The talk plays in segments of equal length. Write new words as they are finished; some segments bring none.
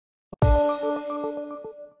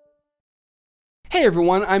Hey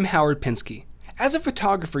everyone, I'm Howard Pinsky. As a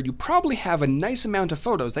photographer, you probably have a nice amount of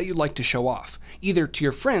photos that you'd like to show off, either to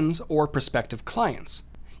your friends or prospective clients.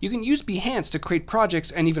 You can use Behance to create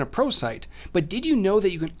projects and even a pro site, but did you know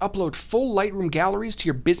that you can upload full Lightroom galleries to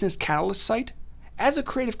your Business Catalyst site? As a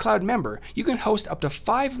Creative Cloud member, you can host up to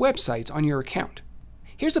 5 websites on your account.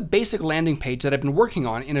 Here's a basic landing page that I've been working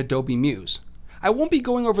on in Adobe Muse. I won't be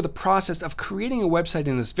going over the process of creating a website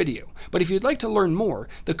in this video, but if you'd like to learn more,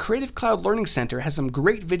 the Creative Cloud Learning Center has some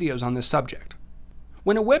great videos on this subject.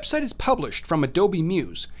 When a website is published from Adobe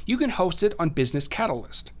Muse, you can host it on Business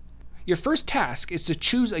Catalyst. Your first task is to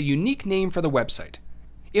choose a unique name for the website.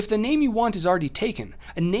 If the name you want is already taken,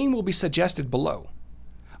 a name will be suggested below.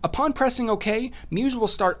 Upon pressing OK, Muse will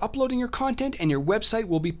start uploading your content and your website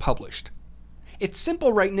will be published. It's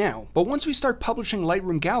simple right now, but once we start publishing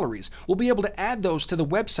Lightroom galleries, we'll be able to add those to the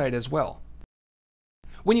website as well.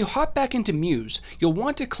 When you hop back into Muse, you'll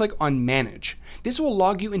want to click on Manage. This will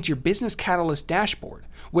log you into your Business Catalyst dashboard,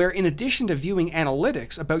 where in addition to viewing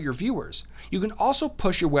analytics about your viewers, you can also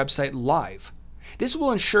push your website live. This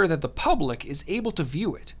will ensure that the public is able to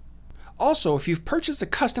view it. Also, if you've purchased a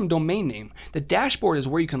custom domain name, the dashboard is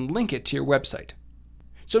where you can link it to your website.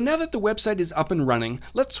 So now that the website is up and running,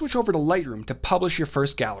 let's switch over to Lightroom to publish your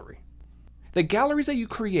first gallery. The galleries that you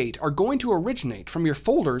create are going to originate from your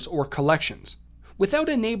folders or collections. Without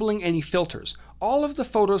enabling any filters, all of the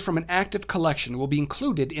photos from an active collection will be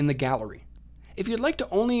included in the gallery. If you'd like to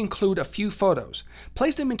only include a few photos,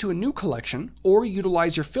 place them into a new collection or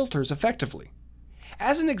utilize your filters effectively.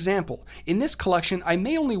 As an example, in this collection I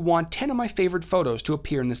may only want 10 of my favorite photos to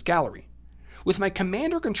appear in this gallery. With my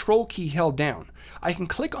Command or Control key held down, I can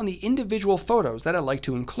click on the individual photos that I'd like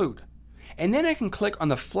to include. And then I can click on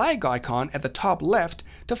the flag icon at the top left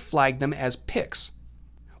to flag them as pics.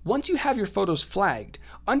 Once you have your photos flagged,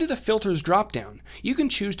 under the Filters dropdown, you can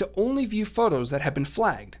choose to only view photos that have been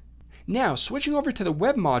flagged. Now, switching over to the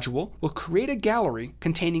Web module will create a gallery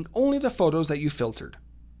containing only the photos that you filtered.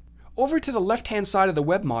 Over to the left-hand side of the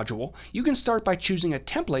Web module, you can start by choosing a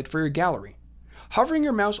template for your gallery. Hovering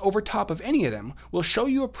your mouse over top of any of them will show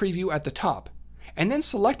you a preview at the top, and then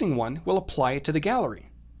selecting one will apply it to the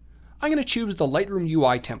gallery. I'm going to choose the Lightroom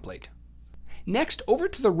UI template. Next, over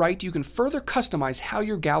to the right you can further customize how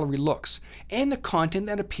your gallery looks and the content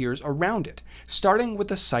that appears around it, starting with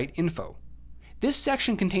the site info. This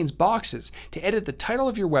section contains boxes to edit the title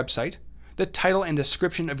of your website, the title and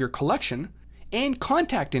description of your collection, and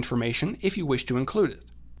contact information if you wish to include it.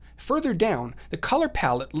 Further down, the color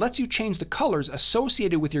palette lets you change the colors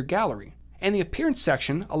associated with your gallery, and the appearance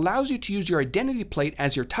section allows you to use your identity plate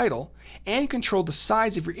as your title and control the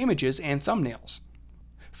size of your images and thumbnails.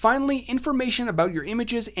 Finally, information about your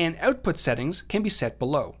images and output settings can be set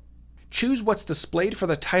below. Choose what's displayed for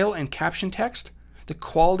the title and caption text, the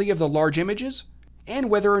quality of the large images, and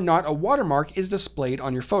whether or not a watermark is displayed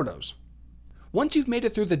on your photos. Once you've made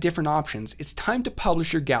it through the different options, it's time to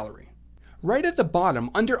publish your gallery. Right at the bottom,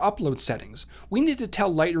 under Upload Settings, we need to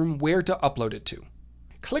tell Lightroom where to upload it to.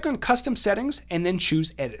 Click on Custom Settings and then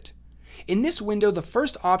choose Edit. In this window, the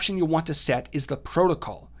first option you'll want to set is the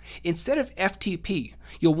protocol. Instead of FTP,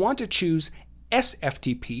 you'll want to choose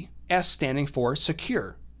SFTP, S standing for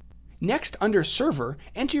Secure. Next, under Server,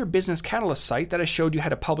 enter your Business Catalyst site that I showed you how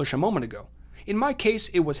to publish a moment ago. In my case,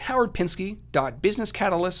 it was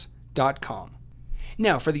howardpinsky.businesscatalyst.com.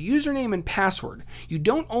 Now, for the username and password, you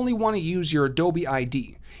don't only want to use your Adobe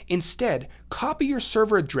ID. Instead, copy your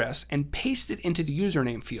server address and paste it into the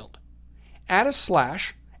username field. Add a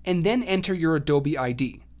slash, and then enter your Adobe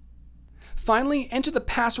ID. Finally, enter the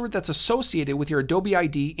password that's associated with your Adobe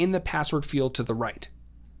ID in the password field to the right.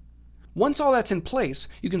 Once all that's in place,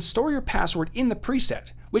 you can store your password in the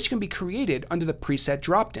preset, which can be created under the preset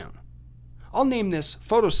dropdown. I'll name this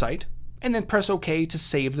Photo Site, and then press OK to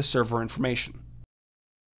save the server information.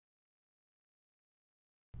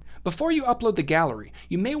 Before you upload the gallery,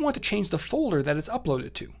 you may want to change the folder that it's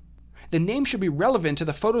uploaded to. The name should be relevant to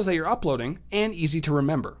the photos that you're uploading and easy to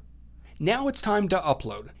remember. Now it's time to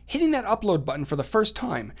upload. Hitting that upload button for the first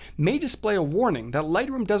time may display a warning that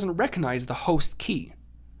Lightroom doesn't recognize the host key.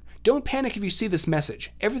 Don't panic if you see this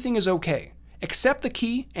message. Everything is okay. Accept the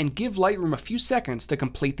key and give Lightroom a few seconds to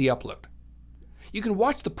complete the upload. You can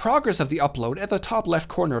watch the progress of the upload at the top left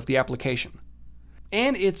corner of the application.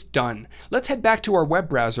 And it's done. Let's head back to our web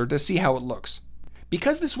browser to see how it looks.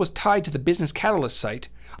 Because this was tied to the Business Catalyst site,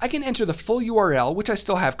 I can enter the full URL, which I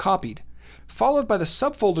still have copied, followed by the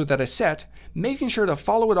subfolder that I set, making sure to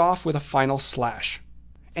follow it off with a final slash.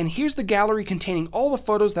 And here's the gallery containing all the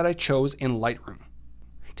photos that I chose in Lightroom.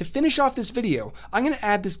 To finish off this video, I'm going to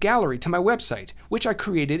add this gallery to my website, which I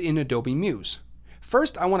created in Adobe Muse.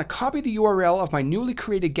 First, I want to copy the URL of my newly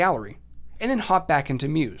created gallery, and then hop back into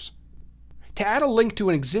Muse. To add a link to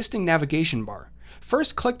an existing navigation bar,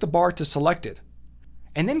 first click the bar to select it,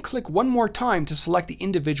 and then click one more time to select the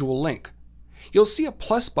individual link. You'll see a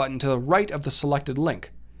plus button to the right of the selected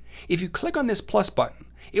link. If you click on this plus button,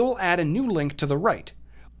 it will add a new link to the right,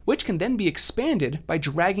 which can then be expanded by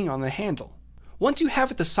dragging on the handle. Once you have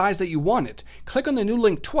it the size that you want it, click on the new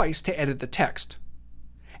link twice to edit the text.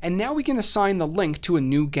 And now we can assign the link to a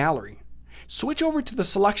new gallery. Switch over to the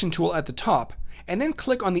selection tool at the top, and then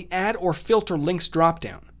click on the Add or Filter Links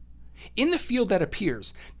dropdown. In the field that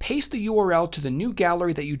appears, paste the URL to the new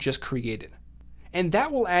gallery that you just created. And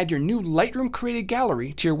that will add your new Lightroom created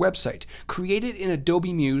gallery to your website, created in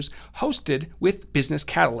Adobe Muse, hosted with Business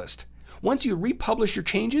Catalyst. Once you republish your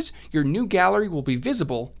changes, your new gallery will be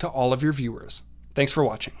visible to all of your viewers. Thanks for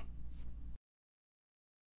watching.